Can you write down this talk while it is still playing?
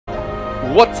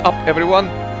What's up, everyone?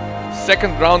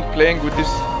 Second round playing with this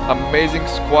amazing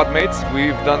squad mates.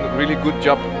 We've done a really good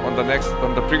job on the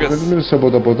previous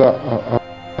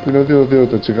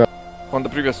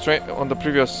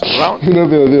round.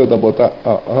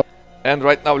 And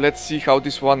right now let's see how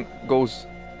this one goes,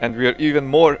 and we are even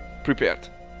more prepared.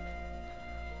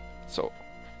 So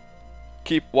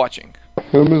keep watching.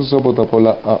 Where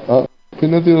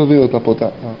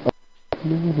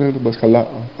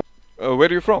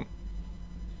are you from?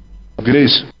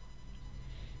 Greece.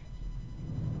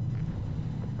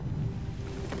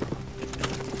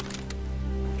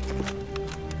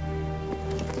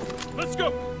 Let's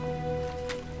go.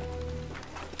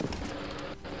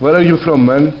 Where are you from,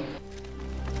 man?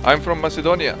 I'm from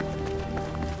Macedonia.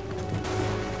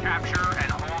 Capture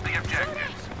and hold the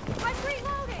objectives. I'm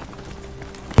reloading.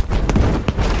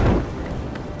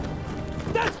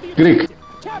 That's the Greek.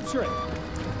 objective. Capture it.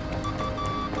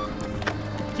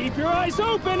 Keep your eyes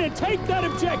open and take that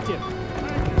objective.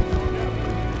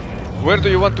 Where do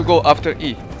you want to go after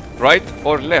E? Right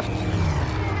or left?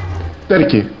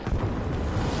 Turkey.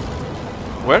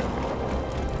 Where?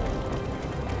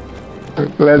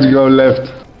 Let's go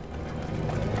left.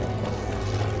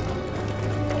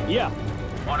 Yeah.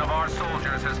 One of our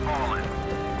soldiers has fallen.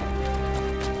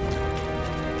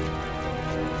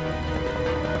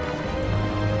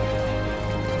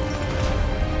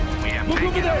 We have Look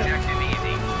over taken there. objective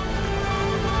easy.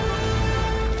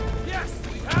 Yes,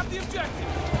 we have the objective.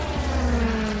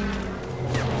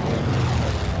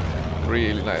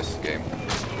 Really nice game.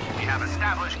 We have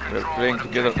established We're control playing of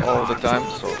together objective all the Fox. time,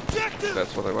 so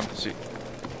that's what I want to see.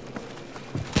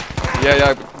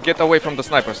 Yeah, get away from the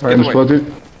snipers. Get I'm away.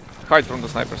 spotted. Hide from the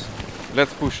snipers.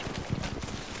 Let's push.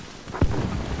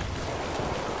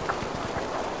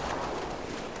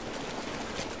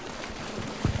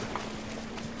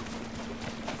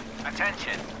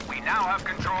 Attention, we now have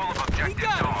control of objective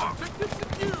dog.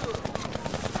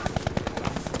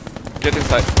 Get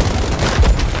inside.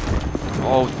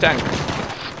 Oh, tank.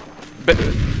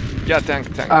 Yeah, tank.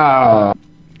 Ah.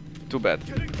 Too bad.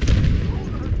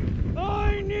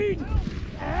 I need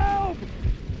help.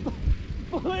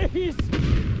 Please.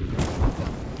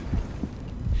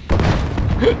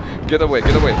 Get away.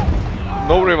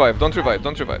 No revive. Don't revive.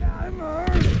 I'm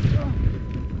hurt.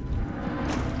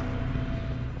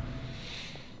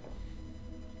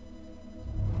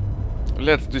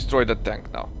 Let's destroy that tank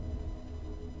now.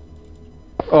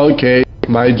 Okay,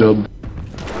 my job.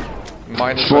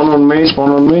 Mine is Spawn on me,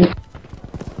 spawn on me.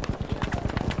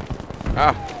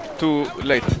 Ah, too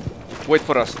late. Wait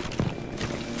for us.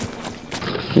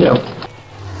 Yeah.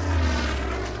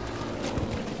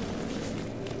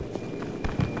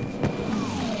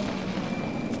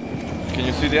 Can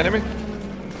you see the enemy?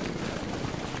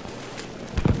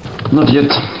 Not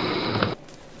yet.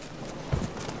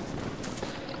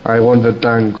 I want the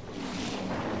tank.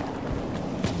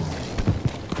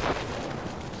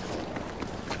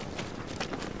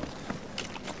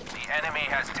 The enemy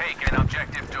has taken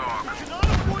objective dog.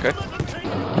 Okay.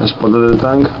 I spotted the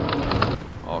tank.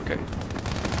 Okay.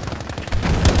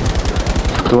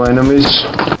 2 enemies.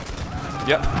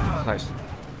 Yeah. Nice.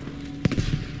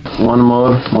 One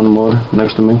more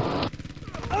next to me.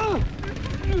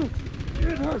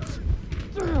 It hurts.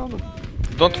 Damn.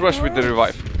 Don't rush with the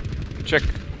revive. Check.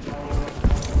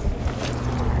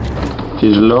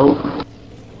 He's low.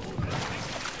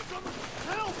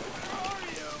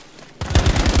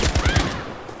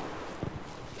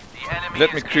 The enemy Let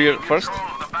me is clear gaining first.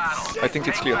 control of the battle. I think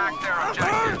it's clear. Back their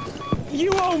objectives.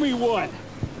 You owe me one.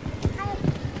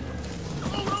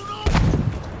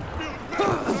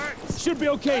 Should be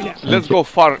okay now. Let's go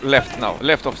far left now.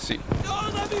 Left of C. The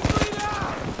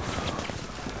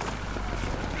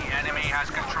enemy has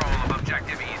control of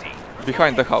objective easy.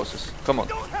 Behind the houses. Come on.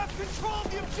 Don't have control of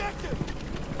the objective.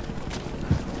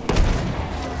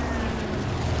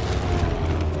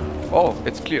 Oh,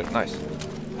 it's clear. Nice.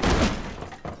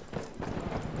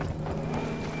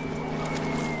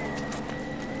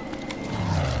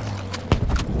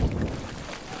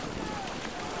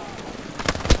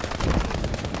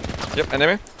 Yep,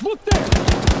 enemy. Look there.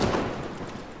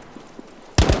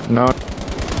 No.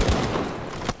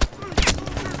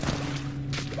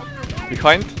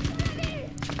 Behind.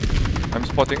 I'm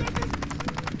spotting.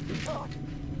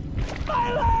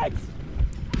 My legs.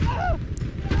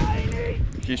 I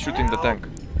need. He's shooting the tank.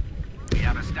 We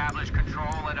have established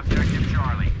control at objective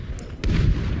Charlie.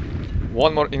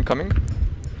 One more incoming.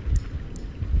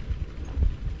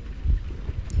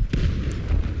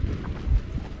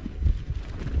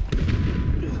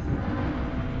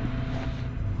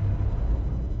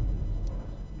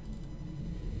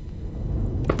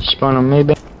 Spawn on me.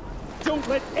 Don't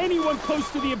let anyone close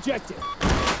to the objective.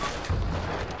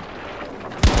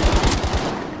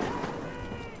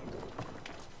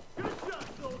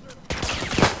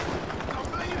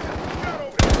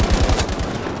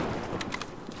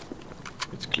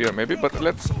 It's clear maybe, but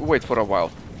let's wait for a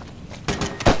while.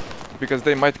 Because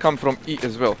they might come from E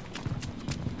as well.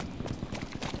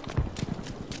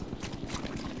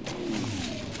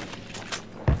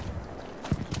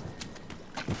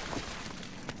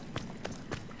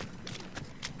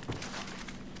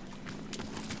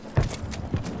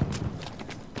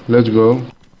 Let's go.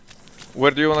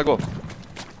 Where do you wanna go?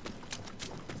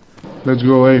 Let's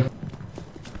go A.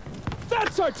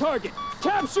 That's our target!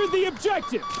 Capture the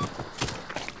objective!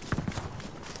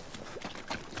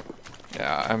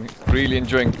 Yeah, I'm really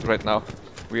enjoying it right now.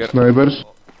 Snipers.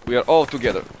 We are all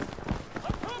together.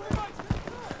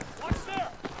 Watch there!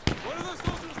 One of those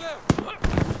soldiers there!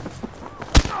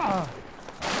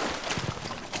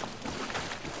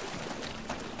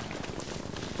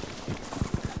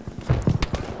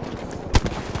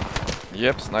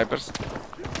 Yep, snipers.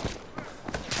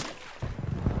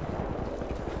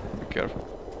 Be careful.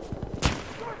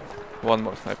 One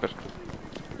more sniper.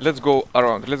 Let's go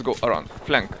around, let's go around.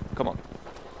 Flank, come on.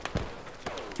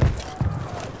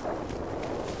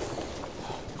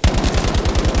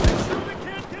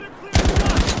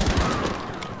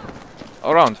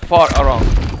 Around, far around.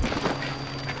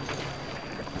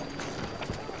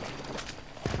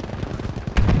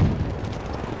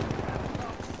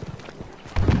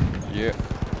 Yeah,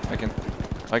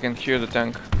 I can hear the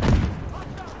tank.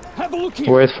 Have a look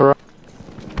here! Wait for.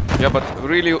 Yeah, but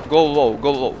really go low,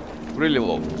 really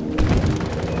low.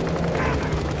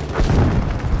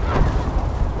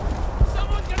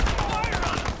 Someone get fire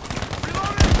on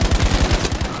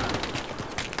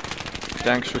him!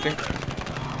 Tank shooting.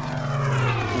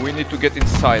 We need to get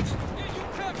inside.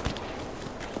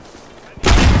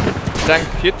 Tank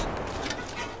hit.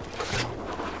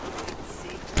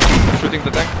 Shooting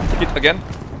the tank. Hit again.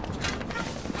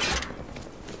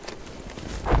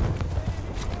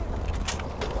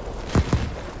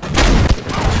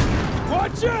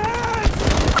 Watch your hands!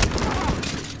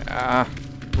 Ah,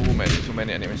 too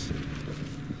many enemies.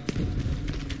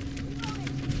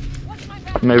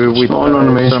 Maybe we spawn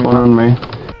on me. Spawn on me.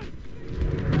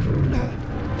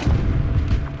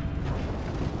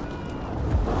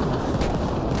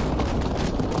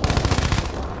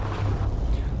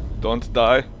 Don't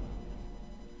die.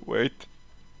 Wait.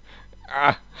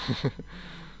 Ah.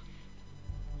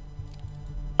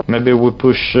 Maybe we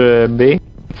push B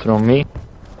from me.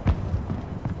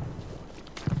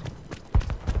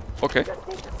 Okay.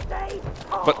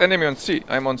 But enemy on C.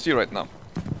 I'm on C right now.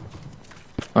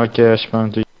 Okay, I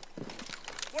spawned you.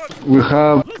 We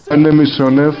have enemies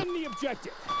on F. Defend the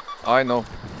objective! I know.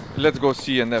 Let's go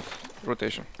C and F.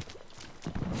 Rotation.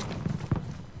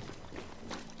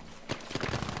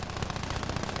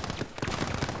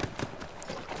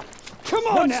 Come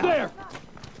on now! There!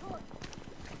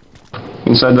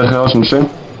 Inside the house and see.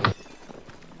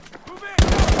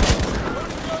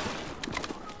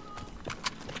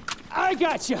 I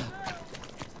gotcha!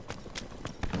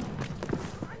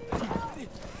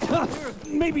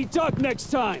 Maybe duck next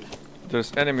time!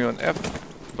 There's enemy on F,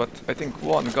 but I think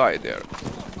one guy there.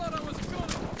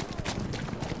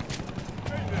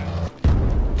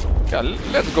 Yeah,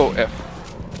 let's go F.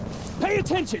 Pay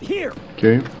attention, here!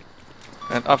 Okay.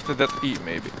 And after that E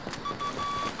maybe.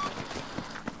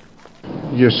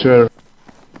 Yes, sir.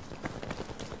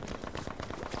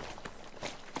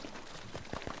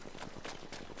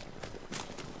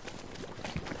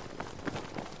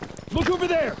 Look over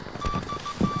there!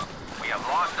 We have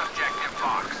lost objective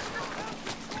box.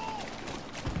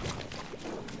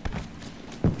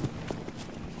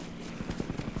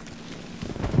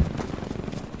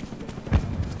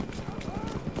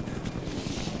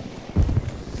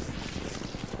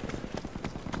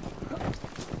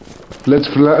 Let's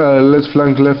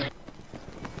flank left.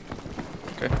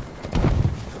 Okay.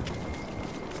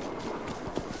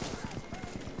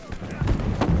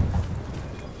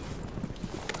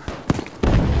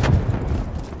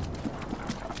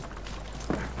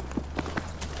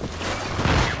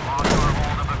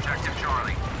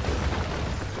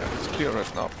 Yeah, it's clear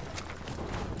right now.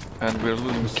 And we're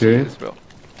losing C Okay. as well.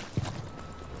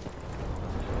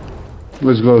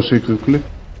 Let's go see quickly.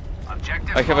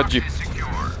 Objective I have a box jeep. is secure.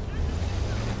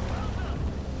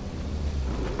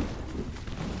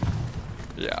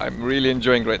 Yeah, I'm really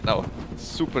enjoying right now.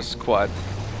 Super squad.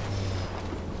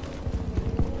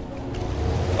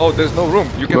 Oh, there's no room.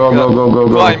 You can Go.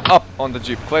 climb up on the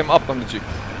jeep. Climb up on the jeep.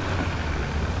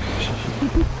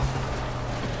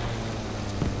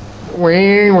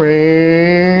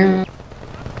 Wing.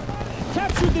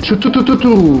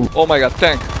 Oh my god,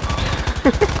 tank.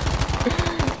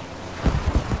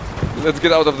 Let's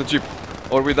get out of the jeep,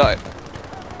 or we die.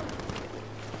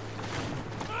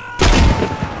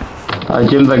 I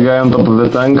killed the guy on top of the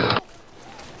tank.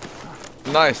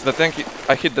 Nice, the tank.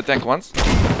 I hit the tank once.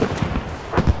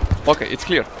 Okay, it's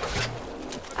clear.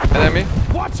 Enemy.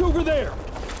 Watch over there!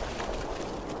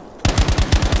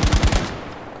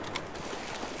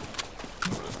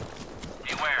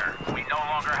 Beware, we no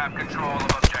longer have control of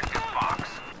objective Fox.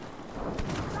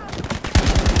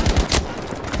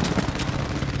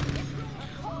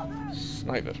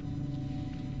 Sniper.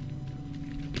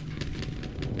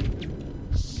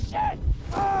 Shit!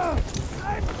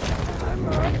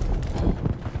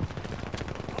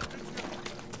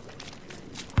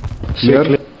 Clear.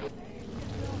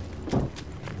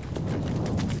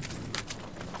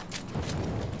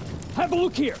 Have a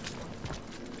look here!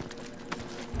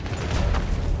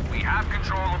 We have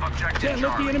control of objective Can't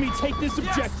let the Charlie. enemy take this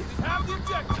objective! Have the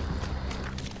objective!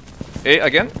 A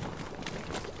again?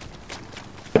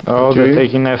 Oh, Okay. they're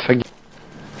taking F again.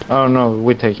 Oh no,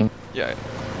 we're taking. Yeah.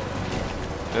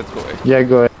 Let's go A. Yeah,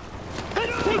 go ahead.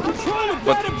 Let's take control of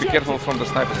But that be objective! careful from the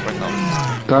snipers right now.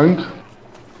 Tank.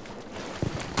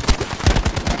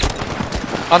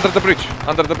 Under the bridge.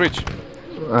 Under the bridge.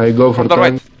 I go for From the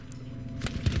tank.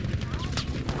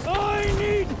 right. I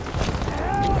need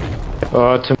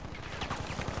Oh, it's a...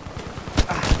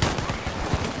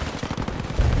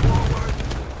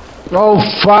 Oh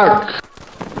fuck!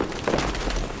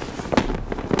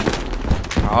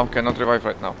 Oh, cannot revive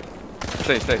right now.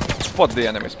 Stay, stay. Spot the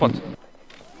enemy. Spot.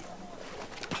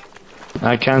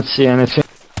 I can't see anything.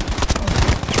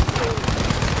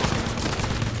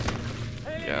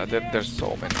 Yeah, there's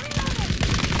so many.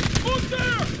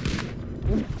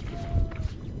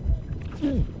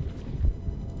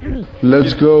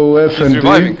 Let's go F He's and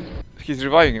reviving. D. He's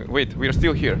reviving. Wait, we are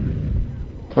still here.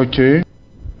 Okay.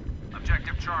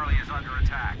 Objective Charlie is under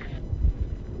attack.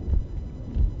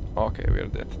 Okay, we are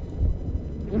dead.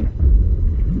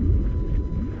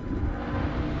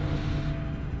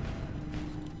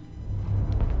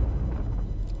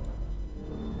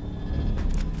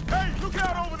 Hey, look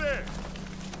out over there!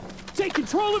 Take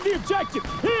control of the objective!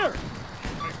 Here!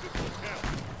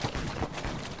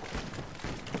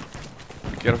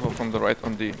 Be careful from the right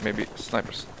on the maybe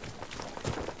snipers.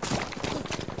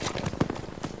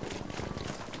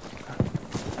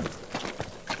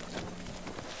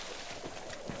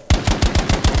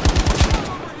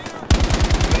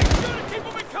 Keep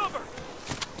them in cover!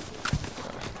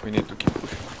 We need to keep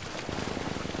pushing.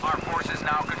 Our forces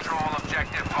now control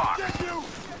objective Fox.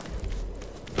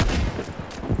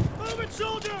 Move it,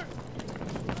 soldier!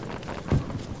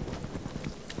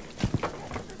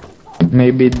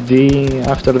 Maybe D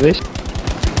after this.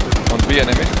 On B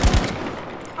enemy.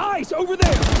 Eyes over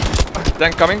there!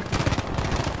 Tank coming.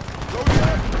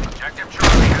 Objective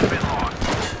Charlie has been lost.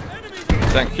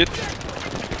 Tank hit.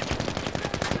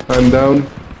 I'm down.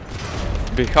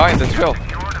 Behind as well.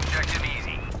 Secured objective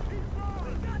easy.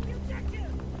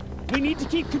 We need to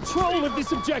keep control of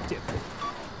this objective!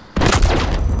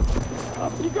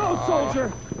 Up you go,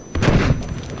 soldier!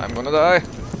 I'm gonna die.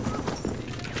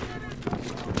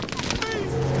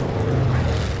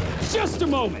 Just a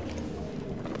moment!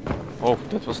 Oh,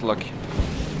 that was lucky.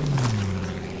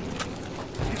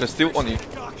 They're still on you.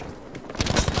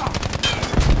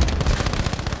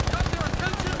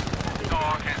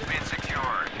 Dog has been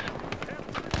secured.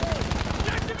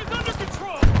 Objective is under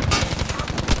control!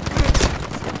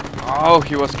 Oh,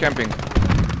 he was camping.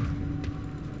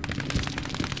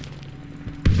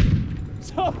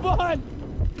 Someone!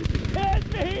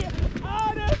 Get me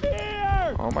out of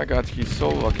here! Oh my god, he's so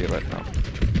lucky right now.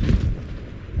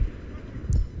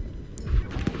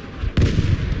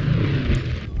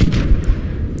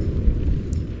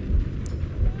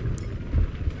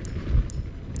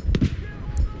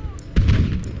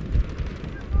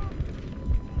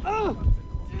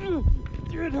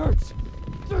 It hurts!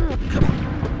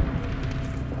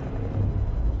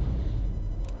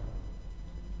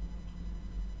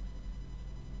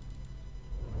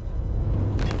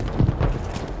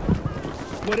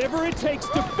 Whatever it takes,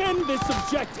 defend this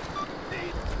objective!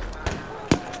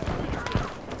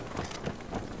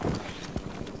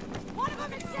 One of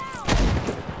them is down!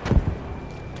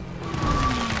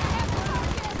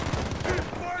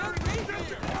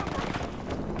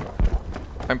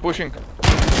 I'm pushing.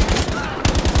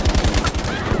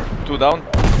 2 down.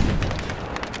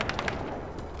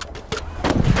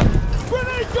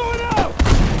 Grenade going out!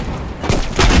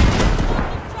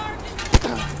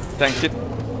 Tank hit.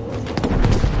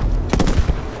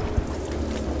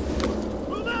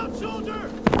 Move out, soldier!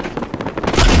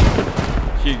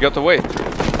 He got away.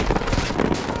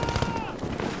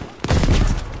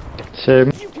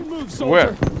 Same. You can move, soldier.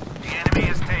 Where? The enemy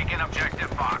has taken objective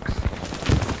box.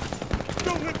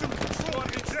 Don't let them control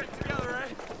it. Get together,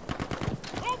 eh?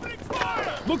 Opening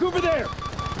fire! Look over there.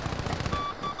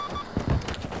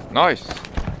 Nice.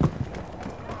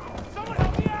 Someone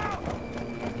help me out!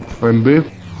 I'm B. I'll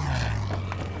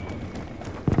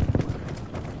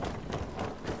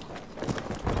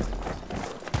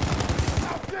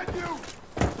get you!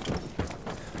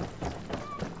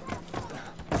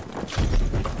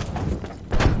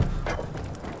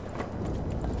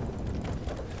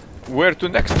 Where to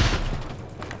next?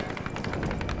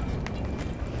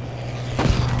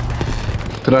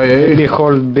 Try Maybe A.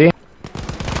 hold B.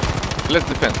 Let's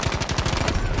defend.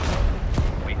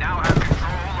 We now have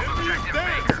control of objective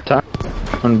Baker. Tap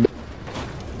on B.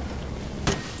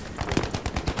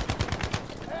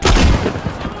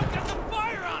 Someone get some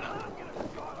fire on him!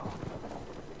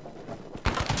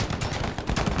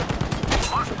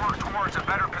 Must work towards a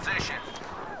better position.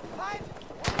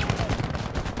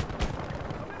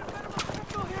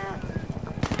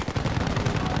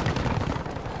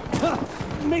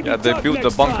 Maybe Yeah, they duck built the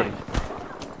next bunker. time.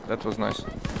 That was nice.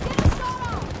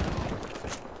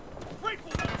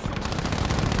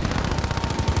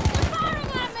 Firing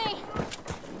at me!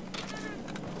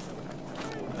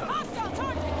 Hostile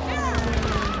target! Down!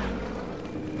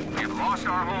 We have lost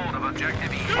our hold of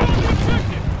objective E.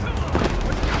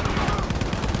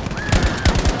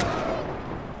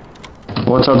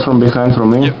 Watch out from behind from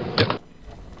me. Yeah.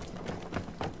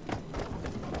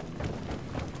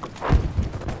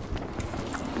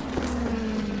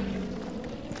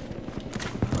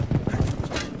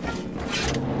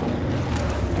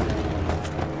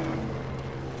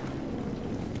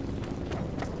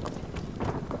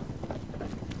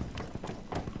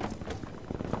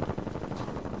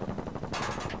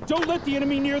 Don't let the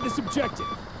enemy near this objective.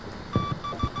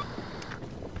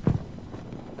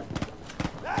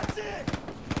 That's it!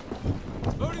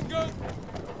 Loading gun!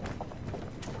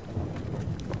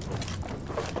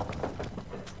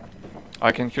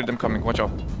 I can hear them coming. Watch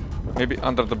out. Maybe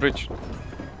under the bridge.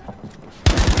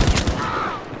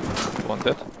 One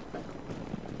dead.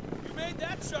 You made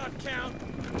that shot count!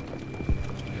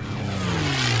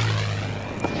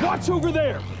 Watch over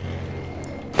there!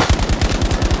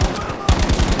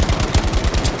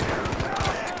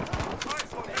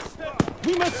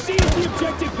 We must seize the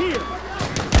objective here!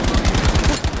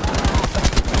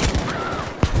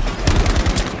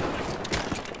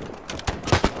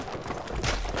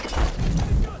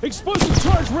 Explosive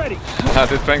charge ready! Ah,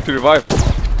 they're trying to revive.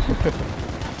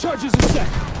 Charges a sec!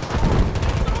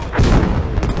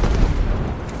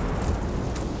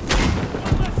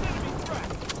 One less enemy threat!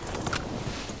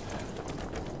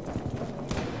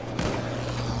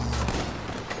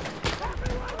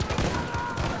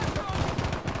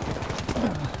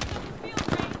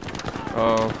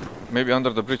 Maybe under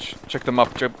the bridge. Check the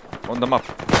map. Check on the map.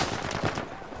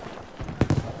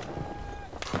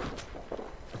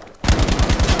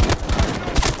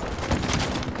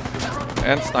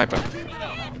 And sniper.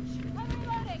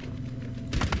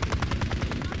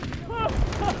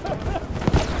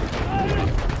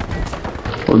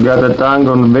 We got a tank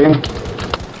on B.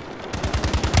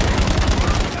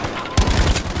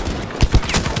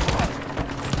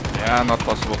 Yeah, not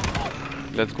possible.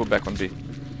 Let's go back on B.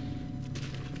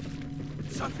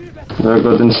 I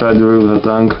got inside with the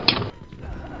tank.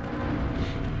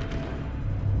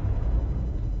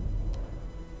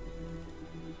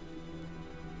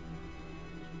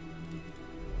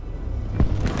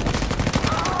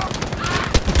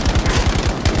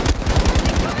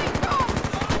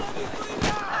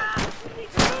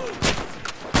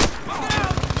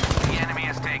 The enemy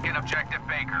has taken objective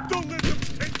Baker. Don't let them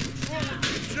take control of the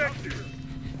objective!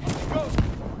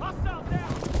 Hostile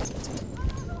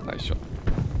down! Nice shot.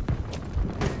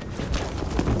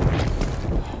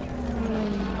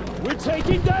 We're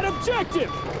taking that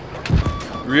objective!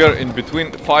 We are in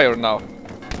between fire now.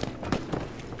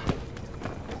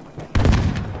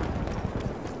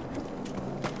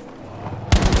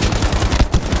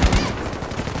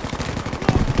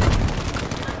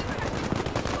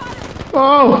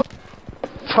 Oh!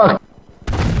 Fuck!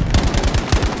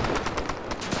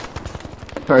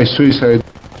 I suicide.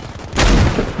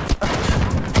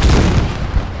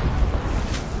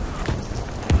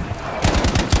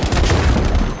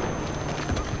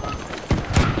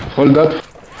 Hold up.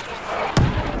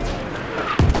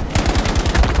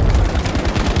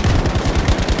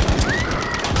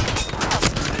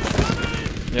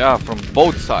 Yeah, from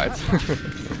both sides.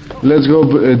 Let's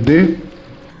go D.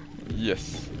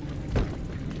 Yes.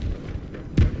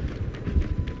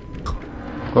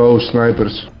 Oh,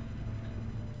 snipers.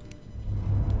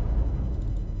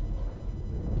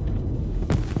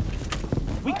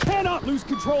 We cannot lose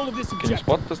control of this Can you objective.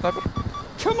 spot the sniper?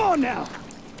 Come on now.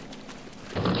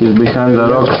 He's behind the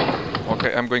rock.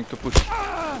 Okay, I'm going to push.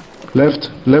 Left,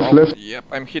 left, Oh, left. Yep,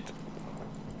 I'm hit.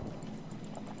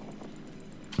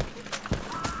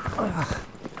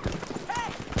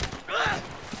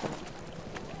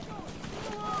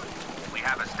 We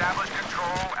have established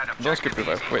control at Don't skip objective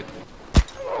revive, wait.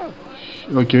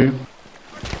 Okay.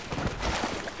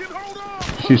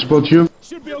 He spot you?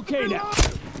 Should be okay now.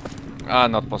 Ah,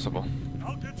 not possible.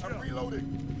 I'll get you. I'm reloading.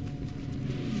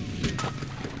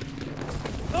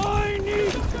 I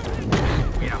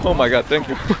need. Oh my god, thank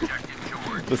you.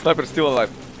 The sniper is still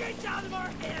alive. Get out of our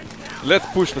hands now. Let's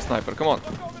push the sniper, come on.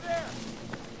 Look over there.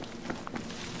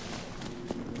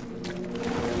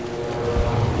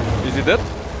 Is he dead?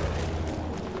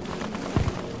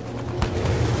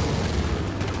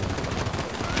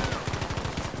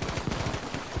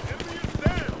 Enemy is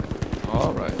down.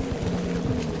 Alright.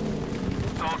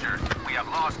 Soldier, we have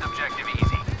lost objective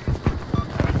easy.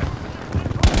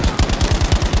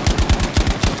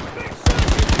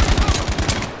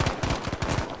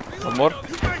 One more.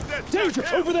 Danger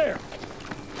over there.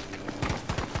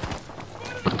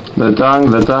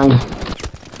 The tank.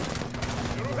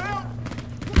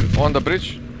 On the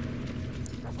bridge.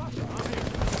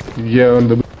 Yeah, on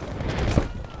the...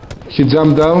 He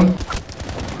jumped down.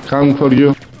 Coming for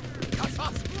you.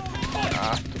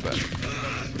 Ah, too bad.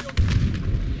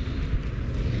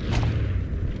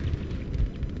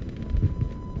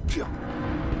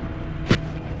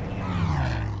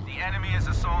 The enemy is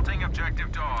assaulting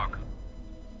objective dog.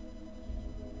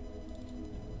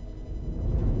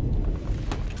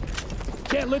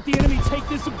 Can't let the enemy take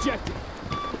this objective.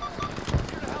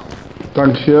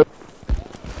 Tank here.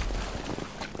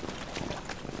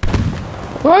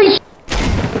 Nice!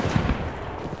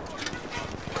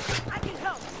 I can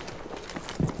help.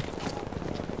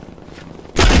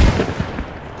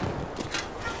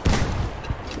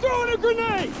 Throwing a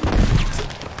grenade.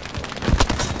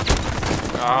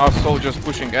 Ah, soldiers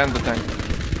pushing and the tank.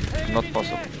 Not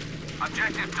possible.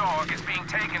 Objective dog is being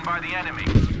taken by the enemy.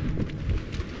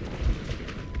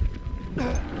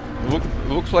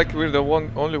 Looks like we're the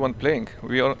only one playing.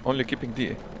 We are only keeping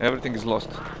D. Everything is lost.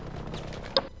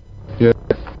 Yeah.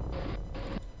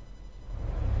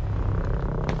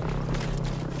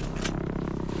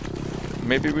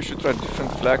 Maybe we should try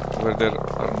different flag where there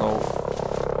are no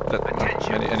that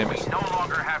Attention, many enemies. we no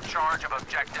longer have charge of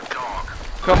objective dog.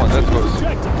 Come on, let's go.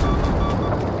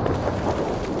 Objective.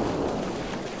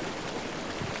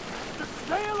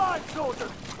 Stay alive, soldier.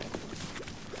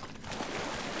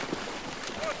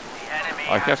 The enemy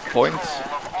I has have points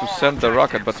control of to all send the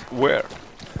rocket, but objectives. where?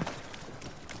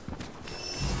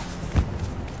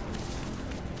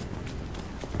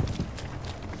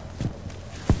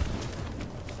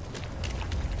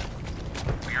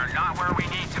 We are not where we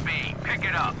need to be. Pick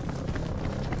it up.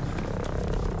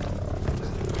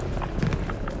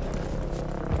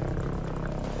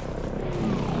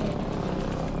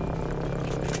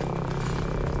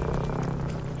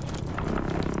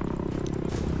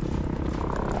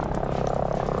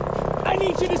 I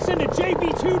need you to send a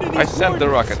JB2 to these I sent the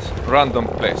rocket. Random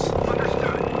place.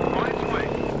 Understood. On its way.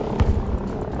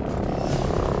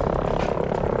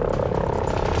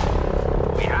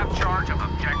 We have charge of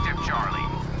objective Charlie.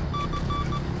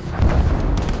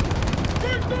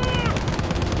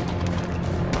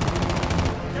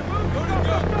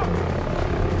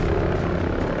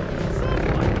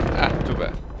 Ah, too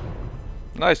bad.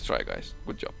 Nice try, guys.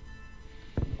 Good job.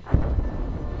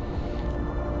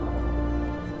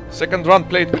 Second round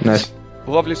played with Nice.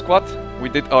 lovely squad. We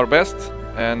did our best,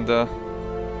 and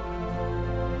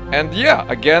yeah,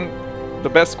 again, the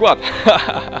best squad.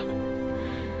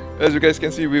 As you guys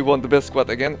can see, we won the best squad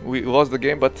again. We lost the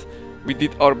game, but we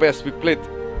did our best. We played.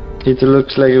 It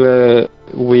looks like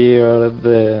we are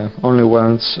the only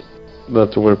ones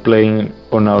that were playing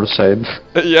on our side.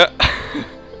 Yeah.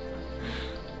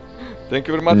 Thank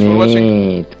you very much for watching.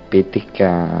 Neat,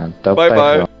 pitika, Bye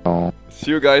bye. top.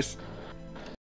 See you guys.